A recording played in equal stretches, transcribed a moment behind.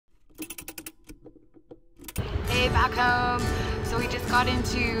way back home. So we just got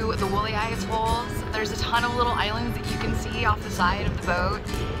into the Woleai Atolls. There's a ton of little islands that you can see off the side of the boat,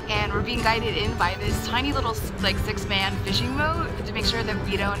 and we're being guided in by this tiny little like 6-man fishing boat to make sure that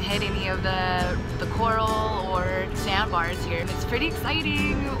we don't hit any of the coral or sandbars here. And it's pretty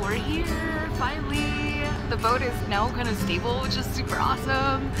exciting. We're here finally. The boat is now kind of stable, which is super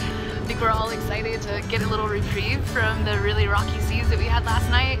awesome. I think we're all excited to get a little reprieve from the really rocky seas that we had last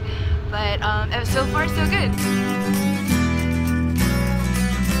night. But so far so good.